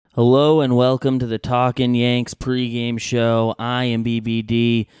Hello and welcome to the Talkin' Yanks pregame show. I am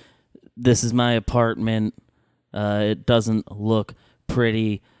BBD. This is my apartment. It doesn't look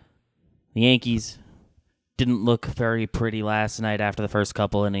pretty. The Yankees didn't look very pretty last night after the first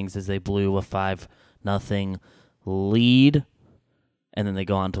couple innings as they blew a 5-0 lead. And then they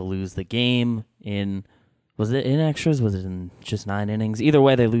go on to lose the game in, was it in extras? Was it in just 9 innings? Either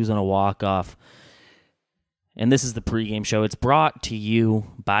way, they lose on a walk-off. And this is the pregame show. It's brought to you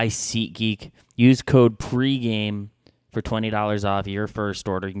by SeatGeek. Use code PREGAME for $20 off your first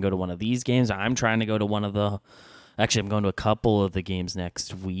order. You can go to one of these games. I'm trying to go to one of the... Actually, I'm going to a couple of the games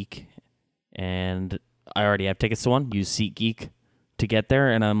next week. And I already have tickets to one. Use SeatGeek to get there.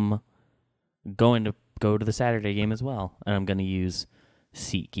 And I'm going to go to the Saturday game as well. And I'm going to use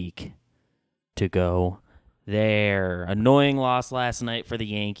SeatGeek to go there. Annoying loss last night for the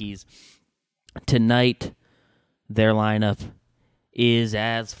Yankees. Tonight... their lineup is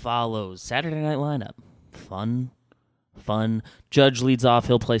as follows. Saturday night lineup. Fun. Judge leads off.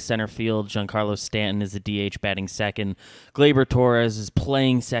 He'll play center field. Giancarlo Stanton is the DH batting second. Gleyber Torres is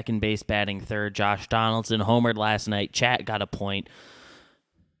playing second base batting third. Josh Donaldson homered last night. Chat got a point.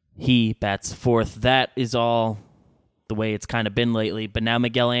 He bats fourth. That is all the way it's kind of been lately. But now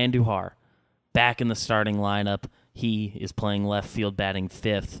Miguel Andujar back in the starting lineup. He is playing left field batting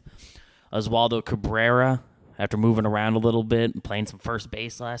fifth. Oswaldo Cabrera, after moving around a little bit and playing some first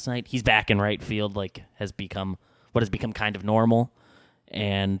base last night, he's back in right field, has become kind of normal.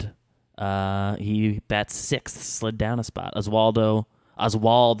 And he bats sixth, slid down a spot. Oswald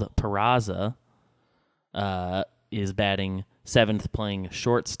Peraza is batting seventh, playing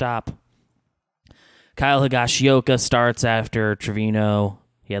shortstop. Kyle Higashioka starts after Trevino.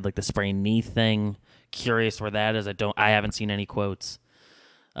 He had the sprained knee thing. Curious where that is. I haven't seen any quotes.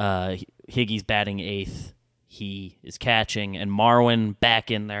 Higgy's batting eighth. He is catching, and Marwin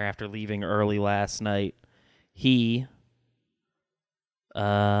back in there after leaving early last night. He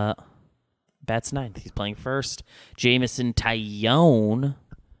bats ninth. He's playing first. Jameson Taillon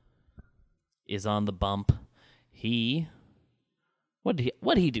is on the bump. What did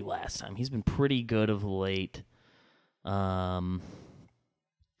he do last time? He's been pretty good of late. Oh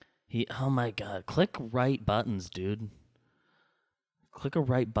my God, click right buttons, dude. Click a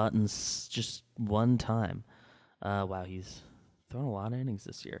right buttons just one time. Wow, he's thrown a lot of innings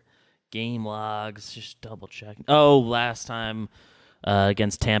this year. Game logs, just double checking. Oh, last time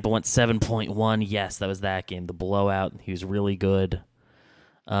against Tampa went 7.1. Yes, that was that game, the blowout. He was really good.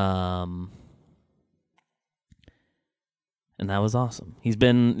 And that was awesome. He's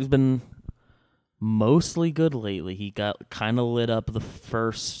been mostly good lately. He got kind of lit up the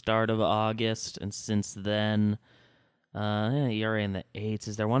first start of August, and since then, ERA in the 8s.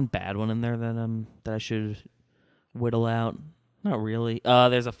 Is there one bad one in there that I should whittle out? Not really.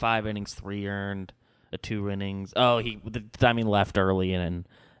 There's a 5 innings, 3 earned, a 2 innings. Oh, left early and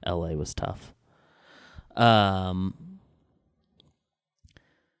in LA was tough.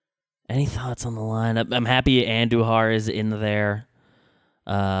 Any thoughts on the lineup? I'm happy Andujar is in there.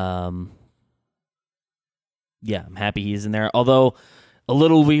 Yeah, I'm happy he's in there. Although a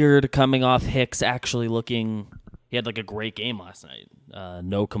little weird coming off Hicks actually looking. He had a great game last night.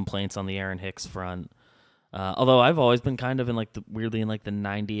 No complaints on the Aaron Hicks front. Although I've always been kind of in weirdly in the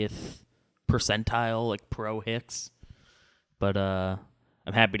 90th percentile, pro Hicks. But I'm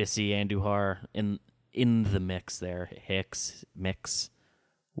happy to see Andujar in the mix there. Hicks mix.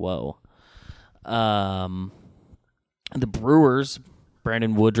 Whoa. The Brewers,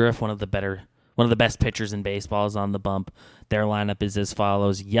 Brandon Woodruff, one of the best pitchers in baseball, is on the bump. Their lineup is as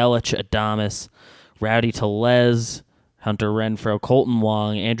follows: Yelich, Adames, Rowdy Tellez, Hunter Renfroe, Colton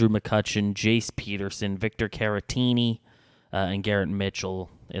Wong, Andrew McCutchen, Jace Peterson, Victor Caratini, and Garrett Mitchell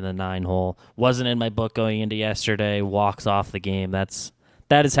in the 9-hole. Wasn't in my book going into yesterday. Walks off the game. That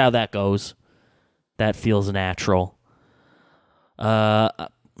is how that goes. That feels natural. I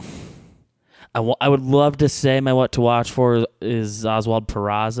would love to say my what to watch for is Oswald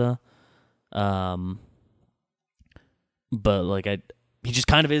Peraza. But he just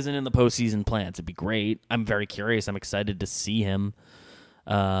kind of isn't in the postseason plans. It'd be great. I'm very curious. I'm excited to see him.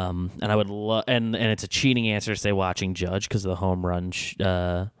 And I would love, and it's a cheating answer to say watching Judge because of the home run,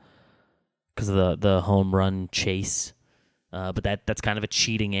 the home run chase. But that's kind of a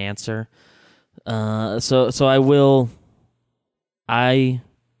cheating answer. So I will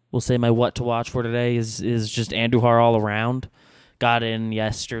say my what to watch for today is just Andujar all around. Got in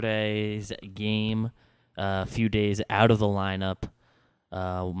yesterday's game, a few days out of the lineup.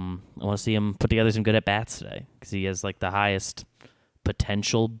 I want to see him put together some good at-bats today because he has the highest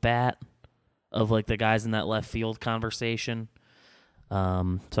potential bat of the guys in that left field conversation.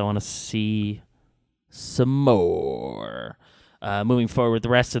 So I want to see some more. Moving forward, the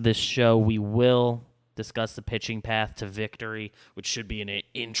rest of this show, we will discuss the pitching path to victory, which should be an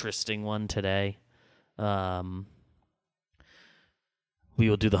interesting one today. We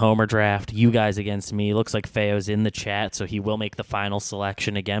will do the homer draft. You guys against me. Looks like Feo's in the chat, so he will make the final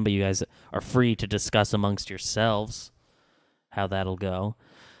selection again, but you guys are free to discuss amongst yourselves how that'll go.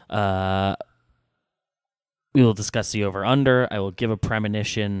 We will discuss the over-under. I will give a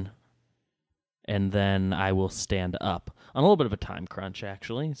premonition, and then I will stand up. On a little bit of a time crunch,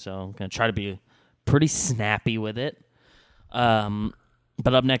 actually, so I'm going to try to be pretty snappy with it. But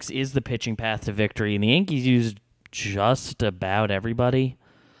up next is the pitching path to victory, and the Yankees used just about everybody.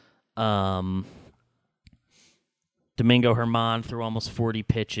 Domingo Germán threw almost 40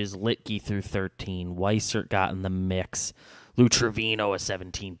 pitches. Litke threw 13. Weissert got in the mix. Lou Trevino, a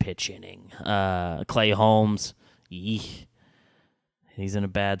 17-pitch inning. Clay Holmes, he's in a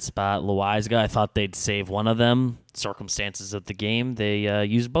bad spot. Loaiza, I thought they'd save one of them. Circumstances of the game, they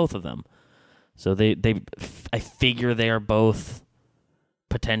used both of them. So I figure they are both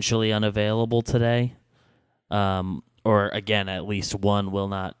potentially unavailable today. Or, again, at least one will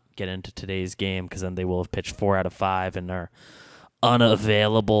not get into today's game because then they will have pitched 4 out of 5 and are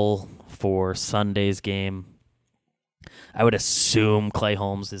unavailable for Sunday's game. I would assume Clay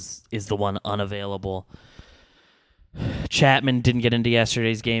Holmes is the one unavailable. Chapman didn't get into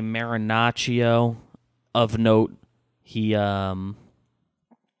yesterday's game. Marinaccio, of note,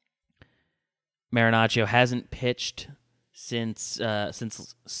 Marinaccio hasn't pitched since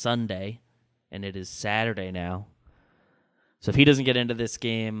Sunday, and it is Saturday now. So if he doesn't get into this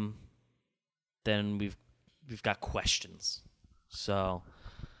game, then we've got questions. So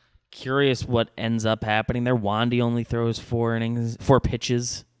curious what ends up happening there. Wandy only throws 4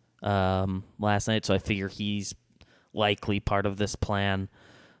 pitches last night, so I figure he's likely part of this plan.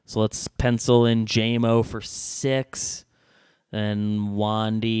 So let's pencil in JMO for 6, and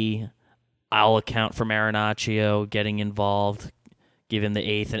Wandy. I'll account for Marinaccio getting involved, give him the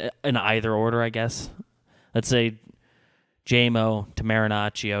 8th in either order, I guess. Let's say JMO to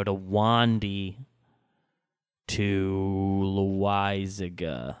Marinaccio to Wandy to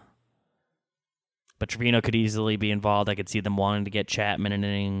Loaiza. But Trevino could easily be involved. I could see them wanting to get Chapman an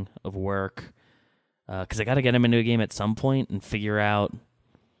inning of work because I got to get him into a game at some point and figure out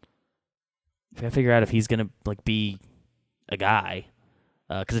if he's gonna be a guy.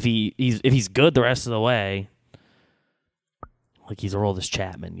 Because if he's good the rest of the way, he's Aroldis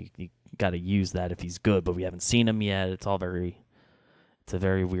Chapman, you got to use that if he's good. But we haven't seen him yet. It's a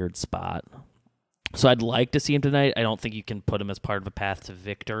very weird spot. So I'd like to see him tonight. I don't think you can put him as part of a path to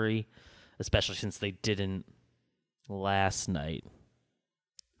victory, especially since they didn't last night.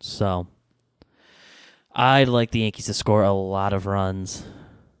 So I'd like the Yankees to score a lot of runs.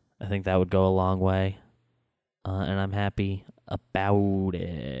 I think that would go a long way. And I'm happy about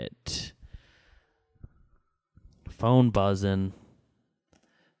it. Phone buzzing.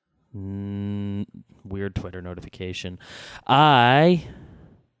 Weird Twitter notification. I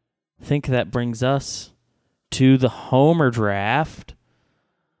think that brings us to the Homer Draft.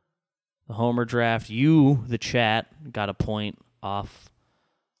 The Homer Draft, you, the chat, got a point off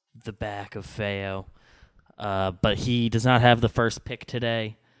the back of Feo. But he does not have the first pick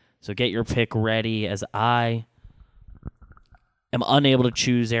today. So get your pick ready as I am unable to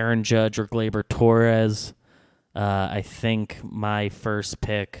choose Aaron Judge or Gleyber Torres. I think my first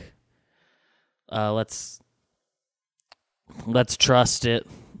pick, let's trust it.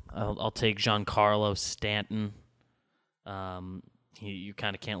 I'll take Giancarlo Stanton. You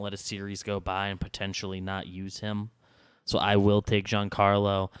kind of can't let a series go by and potentially not use him. So I will take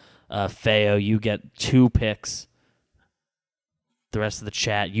Giancarlo. Feo, you get 2 picks. The rest of the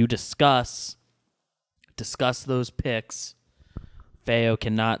chat, you discuss those picks. Feo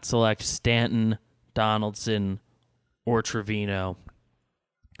cannot select Stanton, Donaldson, or Trevino.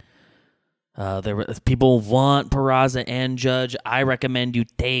 People want Peraza and Judge. I recommend you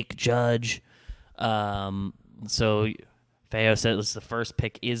take Judge. So Feo says the first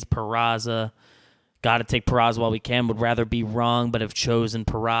pick is Peraza. Got to take Peraza while we can. Would rather be wrong, but have chosen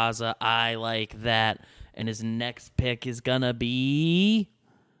Peraza. I like that. And his next pick is going to be...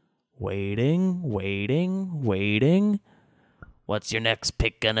 Waiting. What's your next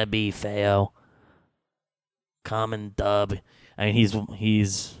pick going to be, Feo? Common dub. I mean,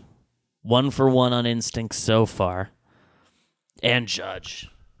 he's 1 for 1 on instinct so far. And Judge.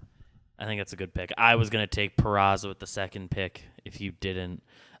 I think that's a good pick. I was going to take Peraza with the second pick if you didn't.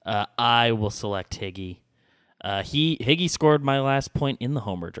 I will select Higgy. Higgy scored my last point in the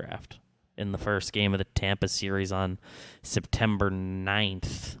Homer Draft. in the first game of the Tampa series on September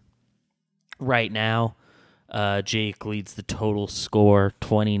 9th. Right now, Jake leads the total score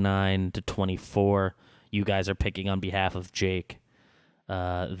 29-24. You guys are picking on behalf of Jake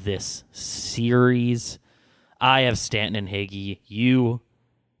this series. I have Stanton and Higgy. You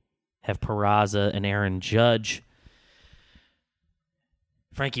have Peraza and Aaron Judge.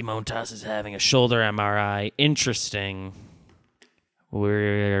 Frankie Montas is having a shoulder MRI. Interesting. We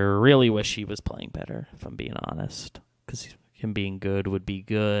really wish he was playing better, if I'm being honest. Because him being good would be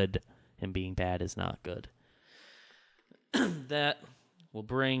good. Him being bad is not good. That will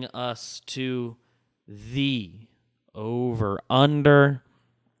bring us to the over-under.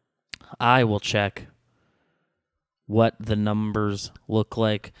 I will check what the numbers look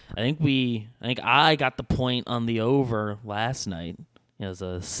like. I think I got the point on the over last night. It was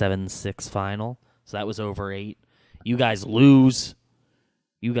a 7-6 final, so that was over 8. You guys lose.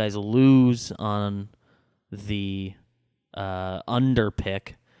 You guys lose on the under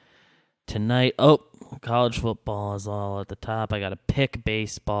pick tonight. Oh, college football is all at the top. I got to pick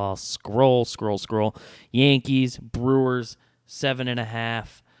baseball. Scroll. Yankees, Brewers,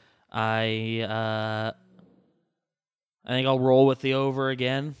 7.5. I think I'll roll with the over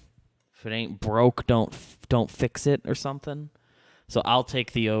again. If it ain't broke, don't fix it or something. So I'll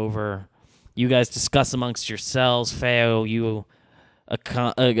take the over. You guys discuss amongst yourselves. Feo, you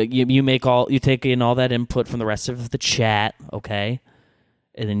take in all that input from the rest of the chat, okay?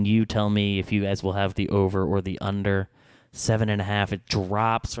 And then you tell me if you guys will have the over or the under. 7.5. It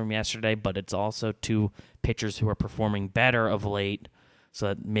drops from yesterday, but it's also two pitchers who are performing better of late, so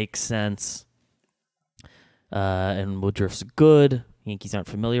that makes sense. And Woodruff's good. Yankees aren't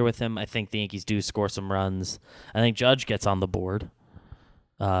familiar with him. I think the Yankees do score some runs. I think Judge gets on the board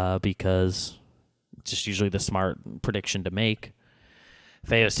because it's just usually the smart prediction to make.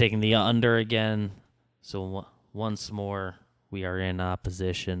 Feo's taking the under again. So once more, we are in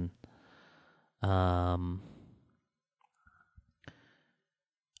opposition.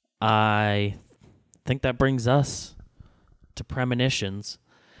 I think that brings us to premonitions.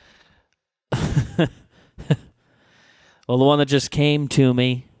 Well, the one that just came to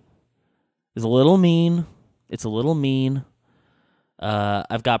me is a little mean. It's a little mean.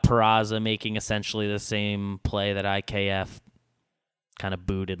 I've got Peraza making essentially the same play that IKF kind of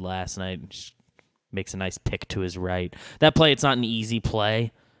booted last night. Just makes a nice pick to his right. That play, it's not an easy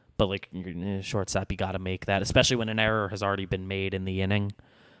play, but like shortstop, you got to make that, especially when an error has already been made in the inning.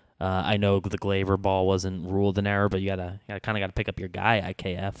 I know the Glaber ball wasn't ruled an error, but you kind of got to pick up your guy,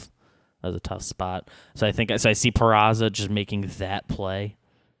 IKF. That was a tough spot. So I see Peraza just making that play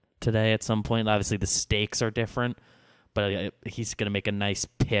today at some point. Obviously, the stakes are different, but he's going to make a nice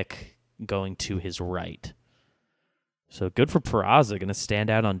pick going to his right. So good for Peraza, going to stand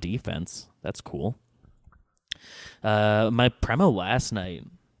out on defense. That's cool. My premo last night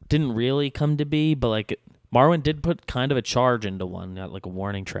didn't really come to be, but like Marwin did put kind of a charge into one, like a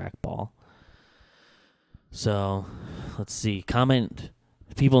warning track ball. So let's see. Comment.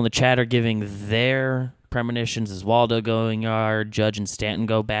 People in the chat are giving their premonitions. Is Waldo going yard? Judge and Stanton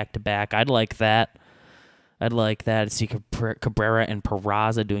go back-to-back. I'd like that. I'd see Cabrera and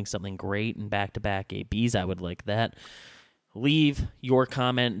Peraza doing something great in back-to-back ABs. I would like that. Leave your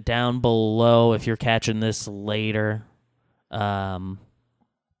comment down below if you're catching this later. Tell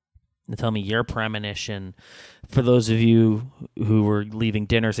me your premonition. For those of you who were leaving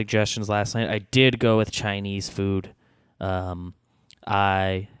dinner suggestions last night, I did go with Chinese food.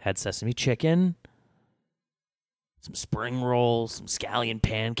 I had sesame chicken, some spring rolls, some scallion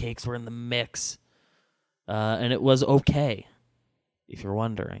pancakes were in the mix, and it was okay. If you're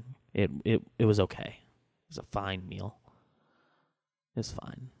wondering, it was okay. It was a fine meal. It was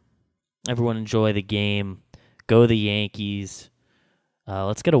fine. Everyone enjoy the game. Go the Yankees.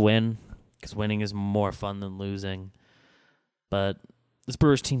 Let's get a win, because winning is more fun than losing. But this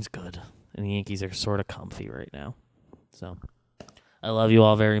Brewers team's good, and the Yankees are sort of comfy right now. So I love you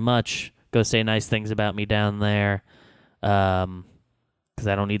all very much. Go say nice things about me down there, because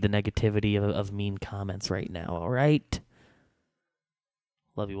I don't need the negativity of mean comments right now, all right?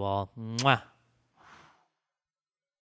 Love you all. Mwah.